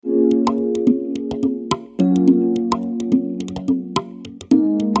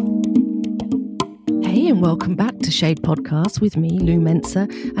and welcome back to Shade Podcast with me, Lou Mensa,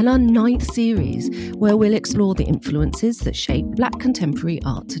 and our 9th series where we'll explore the influences that shape Black contemporary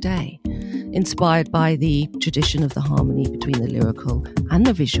art today. Inspired by the tradition of the harmony between the lyrical and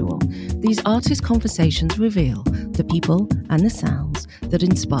the visual, these artist conversations reveal the people and the sounds that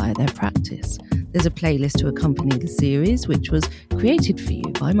inspire their practice. There's a playlist to accompany the series, which was created for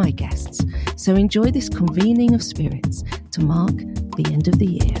you by my guests. So enjoy this convening of spirits to mark the end of the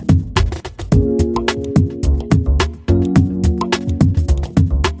year.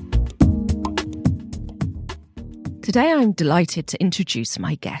 Today I'm delighted to introduce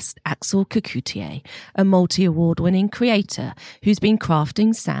my guest, Axel Kacoutié, a multi-award-winning creator who's been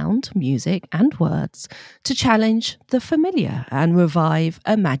crafting sound, music and words to challenge the familiar and revive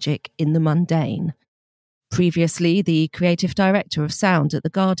a magic in the mundane. Previously the creative director of sound at The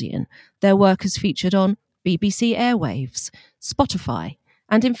Guardian, their work has featured on BBC Airwaves, Spotify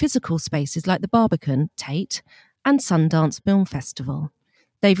and in physical spaces like the Barbican, Tate and Sundance Film Festival.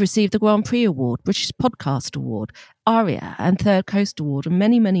 They've received the Grand Prix Award, British Podcast Award, ARIA and Third Coast Award and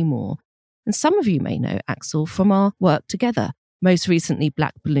many, many more. And some of you may know Axel from our work together, most recently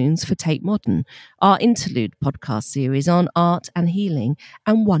Black Balloons for Tate Modern, our interlude podcast series on art and healing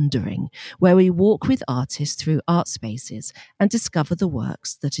and wondering, where we walk with artists through art spaces and discover the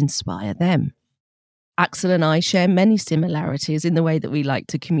works that inspire them. Axel and I share many similarities in the way that we like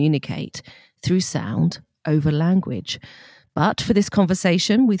to communicate through sound over language. But for this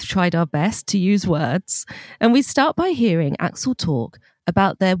conversation, we've tried our best to use words, and we start by hearing Axel talk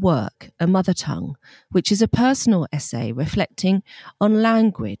about their work, A Mother Tongue, which is a personal essay reflecting on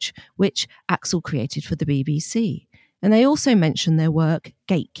language, which Axel created for the BBC. And they also mention their work,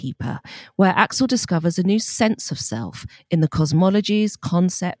 Gatekeeper, where Axel discovers a new sense of self in the cosmologies,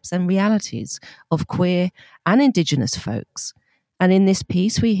 concepts and realities of queer and Indigenous folks. And in this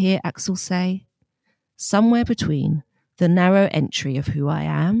piece, we hear Axel say, "Somewhere between the narrow entry of who I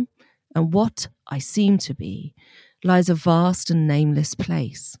am and what I seem to be lies a vast and nameless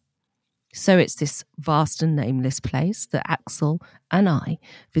place." So it's this vast and nameless place that Axel and I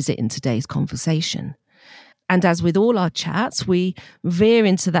visit in today's conversation. And as with all our chats, we veer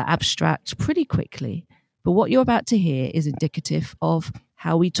into the abstract pretty quickly. But what you're about to hear is indicative of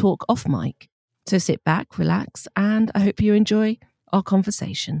how we talk off mic. So sit back, relax, and I hope you enjoy our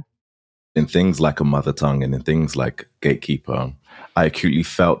conversation. In things like A Mother Tongue and in things like Gatekeeper, I acutely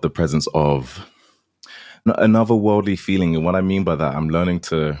felt the presence of another worldly feeling. And what I mean by that, I'm learning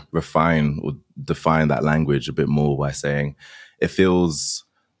to refine or define that language a bit more by saying it feels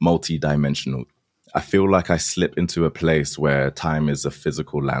multi-dimensional. I feel like I slip into a place where time is a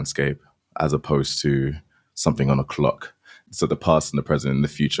physical landscape as opposed to something on a clock. So the past and the present and the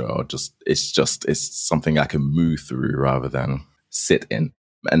future are it's something I can move through rather than sit in.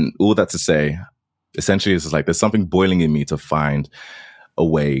 And all that to say, essentially, it's like there's something boiling in me to find a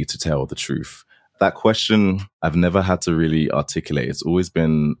way to tell the truth. That question I've never had to really articulate. It's always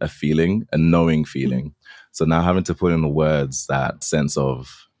been a feeling, a knowing feeling. So now having to put in the words that sense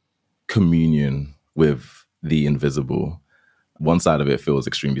of communion with the invisible. One side of it I feel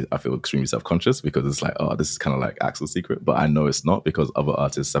extremely self-conscious because it's like, oh, this is kind of like Axel's secret, but I know it's not because other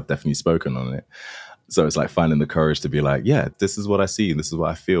artists have definitely spoken on it. So it's like finding the courage to be like, yeah, this is what I see. This is what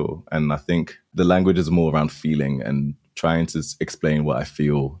I feel. And I think the language is more around feeling, and trying to explain what I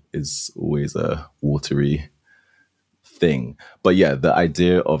feel is always a watery thing. But yeah, the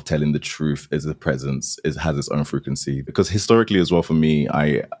idea of telling the truth is a presence, has its own frequency. Because historically as well for me,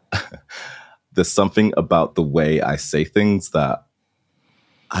 there's something about the way I say things that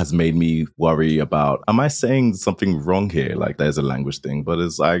has made me worry about, am I saying something wrong here? Like there's a language thing, but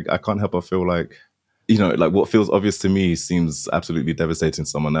I can't help but feel like, you know, like what feels obvious to me seems absolutely devastating to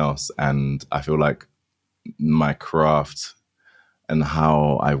someone else. And I feel like my craft and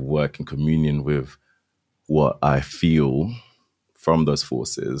how I work in communion with what I feel from those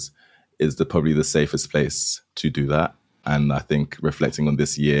forces is probably the safest place to do that. And I think reflecting on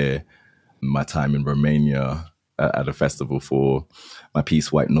this year, my time in Romania at a festival for my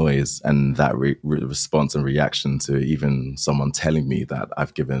piece White Noise, and that response and reaction to even someone telling me that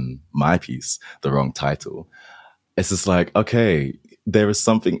I've given my piece the wrong title. It's just like, okay, there is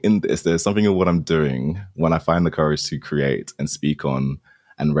something in this. There's something in what I'm doing when I find the courage to create and speak on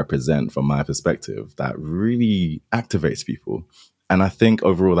and represent from my perspective that really activates people. And I think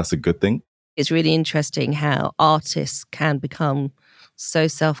overall that's a good thing. It's really interesting how artists can become so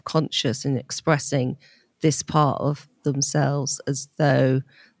self-conscious in expressing this part of themselves as though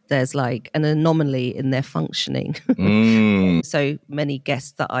there's like an anomaly in their functioning. So many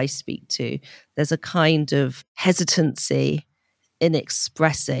guests that I speak to, there's a kind of hesitancy in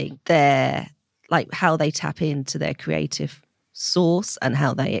expressing their like how they tap into their creative source and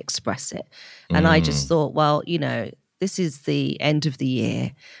how they express it. And I just thought, well, you know, this is the end of the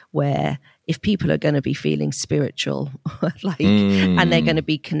year where if people are going to be feeling spiritual, like, and they're going to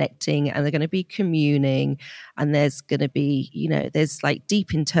be connecting and they're going to be communing, and there's going to be, you know, there's like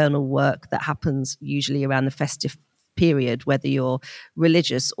deep internal work that happens usually around the festive period, whether you're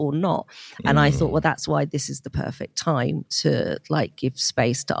religious or not. And I thought, well, that's why this is the perfect time to like give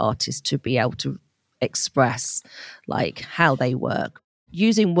space to artists to be able to express like how they work.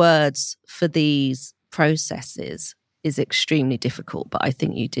 Using words for these processes is extremely difficult, but I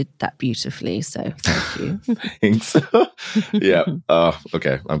think you did that beautifully. So thank you. Thanks. Yeah.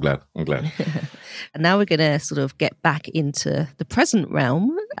 Okay. I'm glad. And now we're going to sort of get back into the present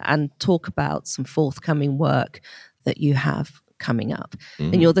realm and talk about some forthcoming work that you have coming up.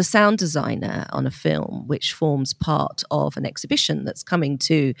 And you're the sound designer on a film which forms part of an exhibition that's coming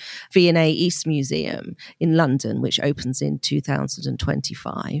to V&A East Museum in London, which opens in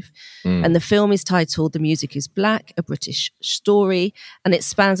 2025. And the film is titled The Music is Black, A British Story, and it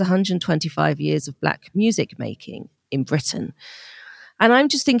spans 125 years of black music making in Britain. And I'm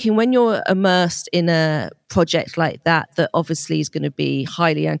just thinking, when you're immersed in a project like that, that obviously is going to be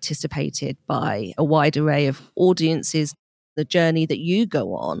highly anticipated by a wide array of audiences, the journey that you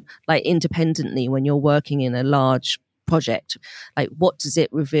go on, like independently when you're working in a large project, like what does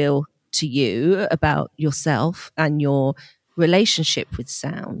it reveal to you about yourself and your relationship with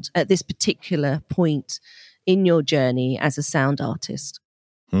sound at this particular point in your journey as a sound artist?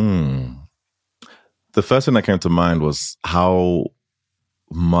 The first thing that came to mind was how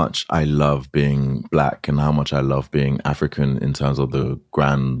much I love being black and how much I love being African in terms of the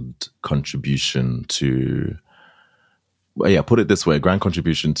grand contribution to, put it this way, grand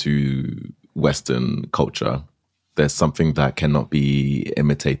contribution to Western culture. There's something that cannot be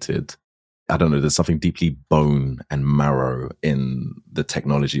imitated. I don't know, there's something deeply bone and marrow in the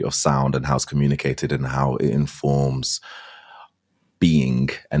technology of sound and how it's communicated and how it informs being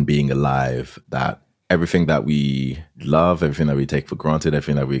and being alive, that everything that we love, everything that we take for granted,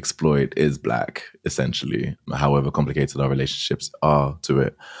 everything that we exploit is black, essentially, however complicated our relationships are to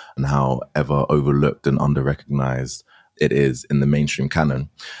it and however overlooked and under-recognized it is in the mainstream canon.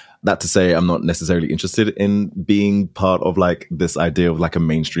 That to say, I'm not necessarily interested in being part of like this idea of like a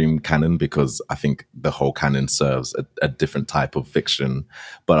mainstream canon, because I think the whole canon serves a different type of fiction.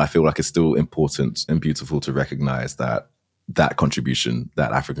 But I feel like it's still important and beautiful to recognize that contribution,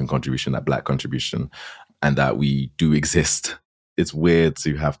 that African contribution, that black contribution, and that we do exist. It's weird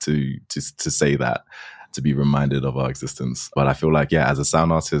to have to say that, to be reminded of our existence. But I feel like, as a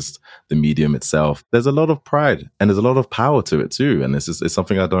sound artist, the medium itself, there's a lot of pride and there's a lot of power to it too. And it's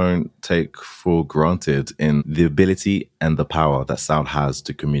something I don't take for granted, in the ability and the power that sound has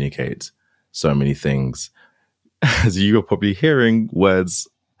to communicate so many things. As you're probably hearing, words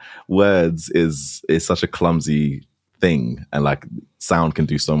is such a clumsy thing, and like sound can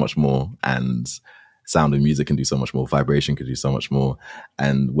do so much more, and sound and music can do so much more, vibration can do so much more,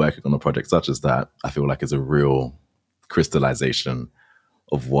 and working on a project such as that, I feel like is a real crystallization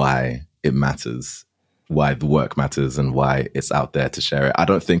of why it matters, why the work matters, and why it's out there to share it. I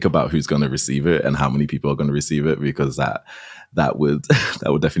don't think about who's going to receive it and how many people are going to receive it, because that would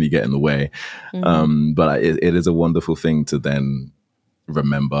that would definitely get in the way. But it is a wonderful thing to then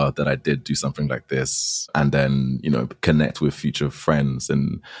remember that I did do something like this, and then, connect with future friends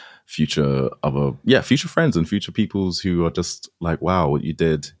and future friends and future peoples who are just like, wow, what you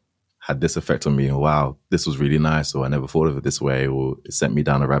did had this effect on me, or wow, this was really nice, or I never thought of it this way, or it sent me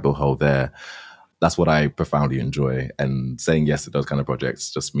down a rabbit hole there. That's what I profoundly enjoy. And saying yes to those kind of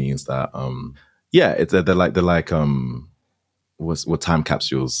projects just means that they're like what time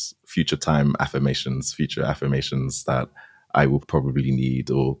capsules, future affirmations that I will probably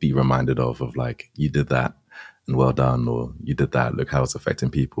need or be reminded of like, you did that and well done, or you did that, look how it's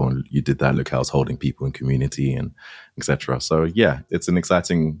affecting people, and you did that, look how it's holding people in community, and etc. So it's an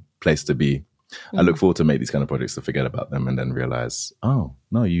exciting place to be. I look forward to make these kind of projects, to forget about them and then realize, oh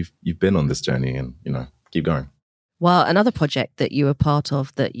no, you've been on this journey, and keep going. Well, another project that you were part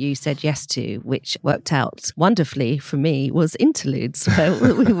of that you said yes to, which worked out wonderfully for me, was Interludes,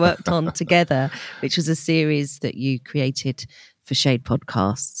 where we worked on together, which was a series that you created for Shade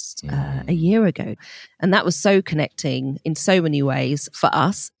Podcasts a year ago. And that was so connecting in so many ways for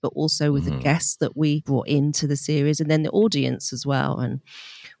us, but also with the guests that we brought into the series, and then the audience as well. And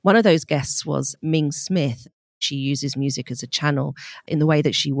one of those guests was Ming Smith. She uses music as a channel in the way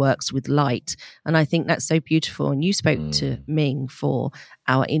that she works with light. And I think that's so beautiful. And you spoke to Ming for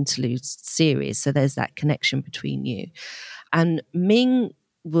our Interludes series. So there's that connection between you. And Ming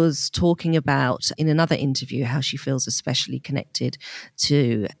was talking about in another interview how she feels especially connected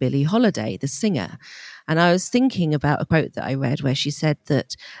to Billie Holiday, the singer. And I was thinking about a quote that I read where she said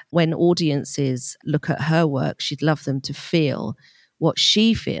that when audiences look at her work, she'd love them to feel what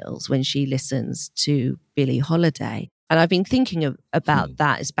she feels when she listens to Billie Holiday. And I've been thinking about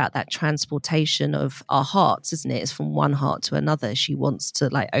that. It's about that transportation of our hearts, isn't it? It's from one heart to another. She wants to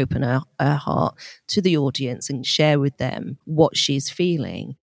like open her heart to the audience and share with them what she's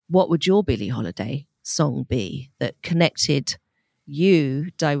feeling. What would your Billie Holiday song be that connected you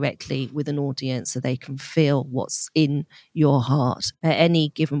directly with an audience so they can feel what's in your heart at any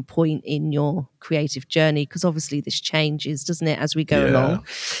given point in your creative journey? Because obviously this changes, doesn't it, as we go along?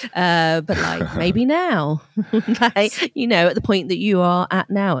 But like maybe now, like, you know, at the point that you are at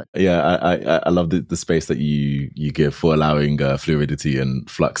now. Yeah, I love the space that you give for allowing fluidity and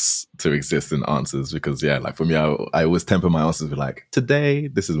flux to exist in answers, because like for me, I always temper my answers with like, today,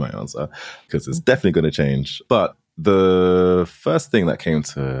 this is my answer, because it's definitely going to change. But the first thing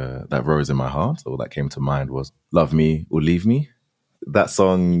that rose in my heart, or that came to mind, was Love Me or Leave Me. That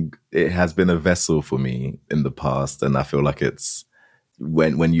song, it has been a vessel for me in the past, and I feel like it's,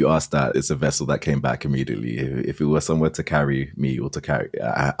 when you asked that, it's a vessel that came back immediately. If it were somewhere to carry me, or to carry,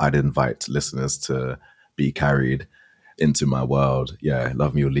 I'd invite listeners to be carried into my world. Yeah,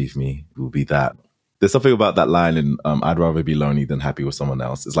 Love Me or Leave Me will be that. There's something about that line in I'd rather be lonely than happy with someone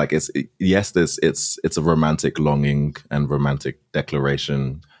else. It's like, it's a romantic longing and romantic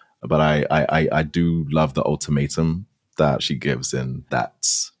declaration, but I do love the ultimatum that she gives in that.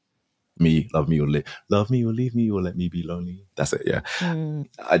 Love me or leave me, or let me be lonely. That's it. Yeah.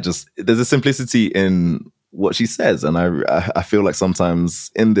 There's a simplicity in what she says, and I feel like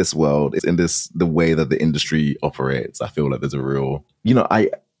sometimes in this world, the way that the industry operates, I feel like there's a real,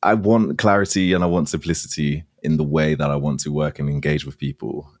 I want clarity and I want simplicity in the way that I want to work and engage with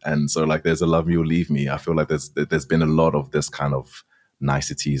people. And so like, there's a Love Me or Leave Me. I feel like there's been a lot of this kind of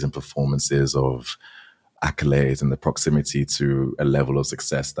niceties and performances of accolades and the proximity to a level of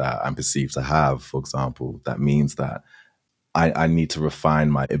success that I'm perceived to have, for example. That means that I need to refine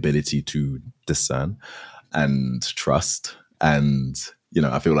my ability to discern and trust. And,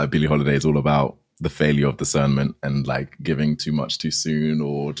 I feel like Billie Holiday is all about the failure of discernment and like giving too much too soon,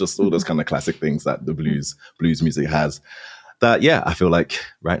 or just all those kind of classic things that the blues music has. That, I feel like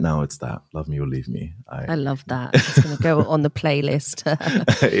right now it's that Love Me or Leave Me. I love that. It's going to go on the playlist.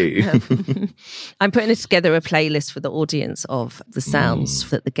 I'm putting together a playlist for the audience of the sounds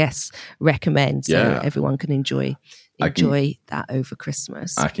that the guests recommend, so everyone can enjoy that over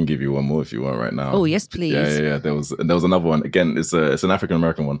Christmas. I can give you one more if you want right now. Oh, yes, please. Yeah. There was another one. Again, it's an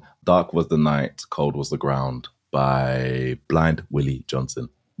African-American one. Dark Was the Night, Cold Was the Ground by Blind Willie Johnson.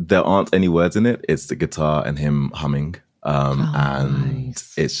 There aren't any words in it. It's the guitar and him humming. And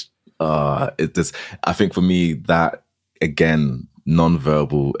nice. It's I think for me, that again,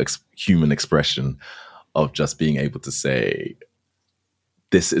 non-verbal human expression of just being able to say,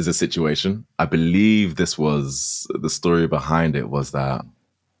 this is a situation. I believe this was the story behind it, was that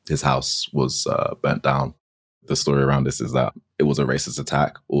his house was burnt down. The story around this is that it was a racist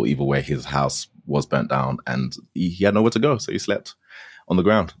attack, or either way, his house was burnt down and he had nowhere to go, so he slept on the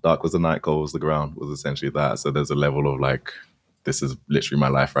ground. Dark was the night, cold was the ground, was essentially that. So there's a level of like, this is literally my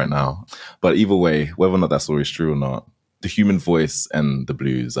life right now. But either way, whether or not that story is true or not, the human voice and the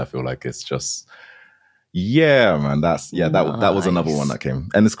blues, I feel like it's just, man, that was another one that came.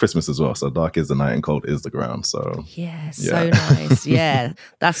 And it's Christmas as well. So dark is the night and cold is the ground. So so nice. Yeah,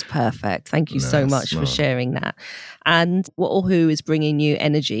 that's perfect. Thank you so much for sharing that. And what or who is bringing you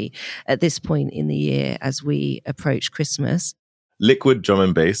energy at this point in the year as we approach Christmas? Liquid drum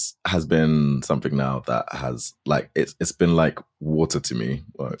and bass has been something now that has like, it's been like water to me.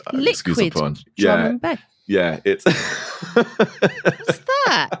 Liquid drum and bass. Yeah, it's... What's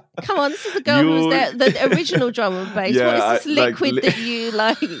that? Come on, this is the girl who was there, the original drum and bass. What is this liquid that you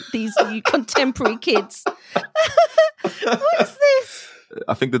like, these you contemporary kids? What is this?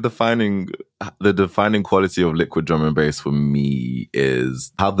 I think the defining quality of liquid drum and bass for me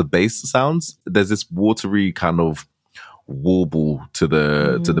is how the bass sounds. There's this watery kind of warble to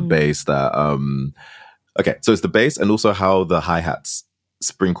the bass that so it's the bass, and also how the hi-hats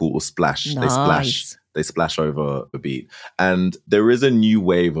sprinkle or splash. Nice. They splash over the beat. And there is a new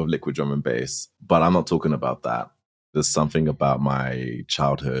wave of liquid drum and bass, but I'm not talking about that. There's something about my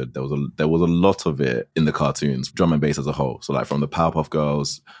childhood. There was a lot of it in the cartoons, drum and bass as a whole. So like from the Powerpuff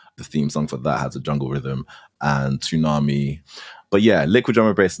Girls, the theme song for that has a jungle rhythm, and Toonami. But yeah, liquid drum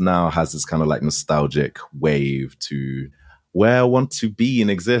and bass now has this kind of like nostalgic wave to where I want to be and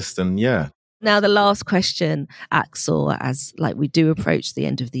exist. And yeah, Now, the last question, Axel, as like we do approach the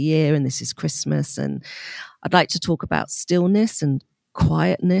end of the year and this is Christmas, and I'd like to talk about stillness and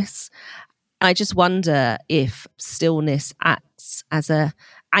quietness. I just wonder if stillness acts as a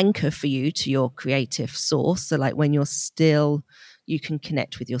anchor for you to your creative source. So like when you're still, you can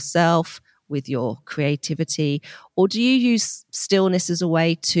connect with yourself, with your creativity, or do you use stillness as a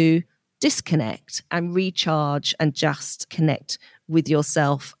way to disconnect and recharge and just connect with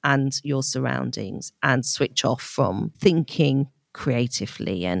yourself and your surroundings and switch off from thinking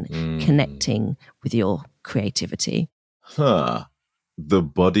creatively and connecting with your creativity? The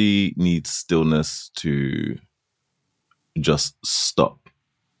body needs stillness to just stop.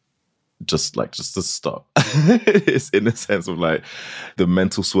 Just to stop. It's in the sense of like the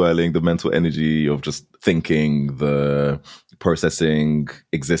mental swirling, the mental energy of just thinking, the processing,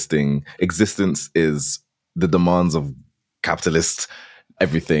 existing. Existence is the demands of capitalist.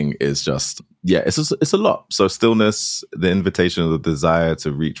 Everything is just, it's a lot. So stillness, the invitation, the desire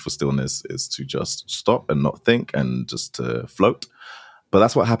to reach for stillness is to just stop and not think and just to float. But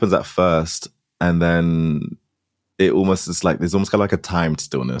that's what happens at first. And then it almost is like, there's almost kind of like a timed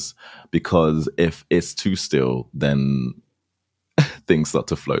stillness, because if it's too still, then things start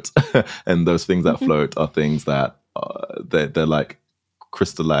to float. And those things that float are things that they're like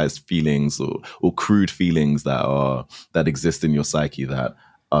crystallized feelings or crude feelings that exist in your psyche that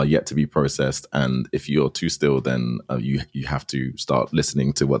are yet to be processed. And if you're too still, then you have to start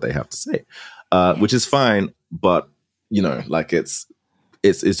listening to what they have to say, which is fine. But, you know, like it's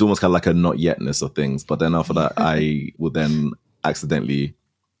almost kind of like a not yetness of things. But then after that, I will then accidentally,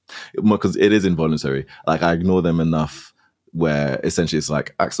 because it is involuntary, like I ignore them enough where essentially it's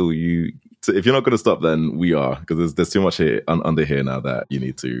like, Axel, if you're not going to stop, then we are, because there's too much here under here now that you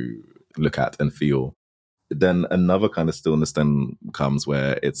need to look at and feel. Then another kind of stillness then comes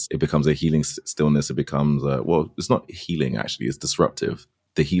where it becomes a healing stillness. It becomes, it's not healing actually, it's disruptive.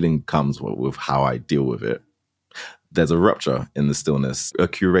 The healing comes with how I deal with it. There's a rupture in the stillness, a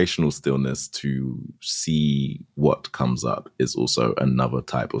curational stillness to see what comes up is also another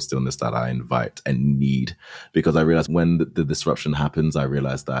type of stillness that I invite and need, because I realized when the disruption happens, I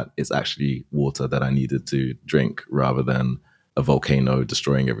realized that it's actually water that I needed to drink rather than a volcano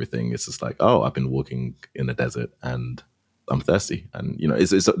destroying everything. It's just like, oh, I've been walking in the desert and I'm thirsty. And, you know,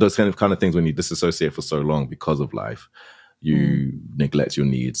 it's those kind of things when you disassociate for so long because of life, you neglect your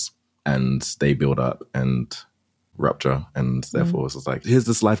needs and they build up and rupture, and therefore it's just like, here's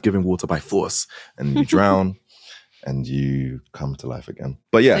this life-giving water by force, and you drown and you come to life again.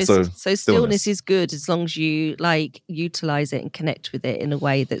 But yeah, so stillness is good as long as you like utilize it and connect with it in a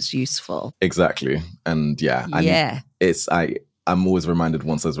way that's useful. Exactly. And I'm always reminded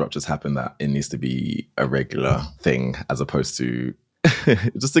once those ruptures happen that it needs to be a regular thing, as opposed to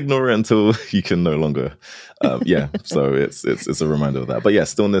just ignore it until you can no longer. So it's a reminder of that. But yeah,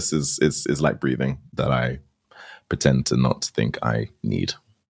 stillness is like breathing that I pretend to not think I need.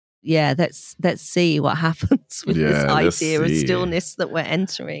 Yeah, let's see what happens with this idea of stillness that we're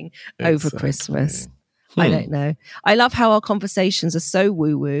entering over Christmas. I don't know. I love how our conversations are so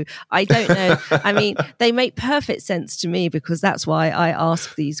woo-woo. I don't know. I mean, they make perfect sense to me because that's why I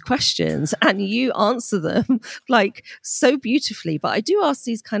ask these questions and you answer them like so beautifully. But I do ask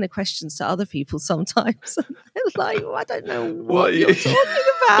these kind of questions to other people sometimes. They're like, I don't know what you're talking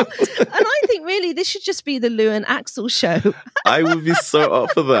about. And I think really this should just be the Lou and Axel show. I would be so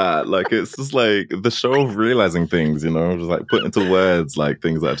up for that. Like, it's just like the show of realizing things, you know, just like put into words, like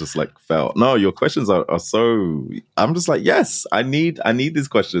things that I just like felt. No, your questions are so, I'm just like, yes, I need these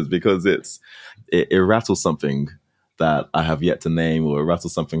questions because it rattles something that I have yet to name, or it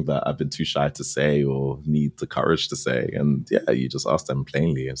rattles something that I've been too shy to say or need the courage to say. And yeah, you just ask them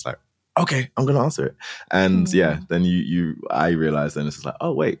plainly. It's like, okay, I'm going to answer it. And then I realized then it's just like,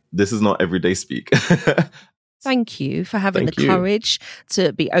 oh wait, this is not everyday speak. Thank you for having the courage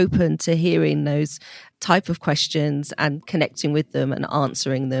to be open to hearing those type of questions and connecting with them and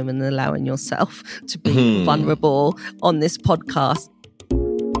answering them and allowing yourself to be vulnerable on this podcast.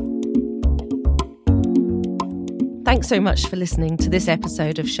 Thanks so much for listening to this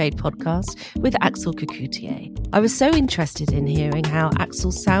episode of Shade Podcast with Axel Kacoutié. I was so interested in hearing how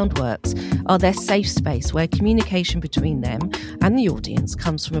Axel's sound works are their safe space where communication between them and the audience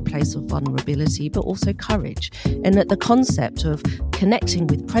comes from a place of vulnerability but also courage, and that the concept of connecting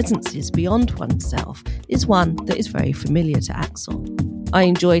with presences beyond oneself is one that is very familiar to Axel. I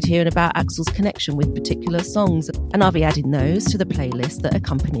enjoyed hearing about Axel's connection with particular songs, and I'll be adding those to the playlist that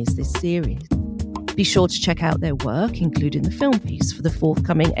accompanies this series. Be sure to check out their work, including the film piece for the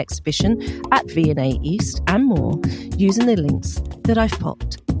forthcoming exhibition at V&A East and more, using the links that I've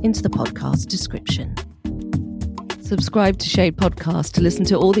popped into the podcast description. Subscribe to Shade Podcast to listen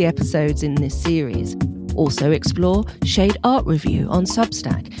to all the episodes in this series. Also explore Shade Art Review on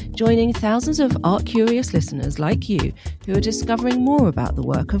Substack, joining thousands of art-curious listeners like you who are discovering more about the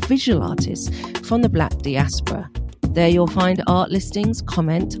work of visual artists from the Black diaspora. There you'll find art listings,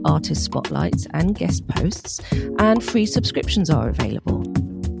 comment, artist spotlights and guest posts, and free subscriptions are available.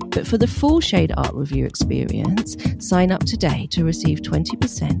 But for the full Shade Art Review experience, sign up today to receive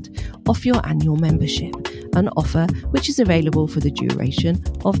 20% off your annual membership, an offer which is available for the duration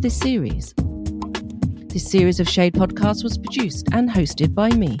of this series. This series of Shade Podcasts was produced and hosted by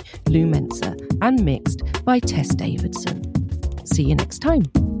me, Lou Mensa, and mixed by Tess Davidson. See you next time.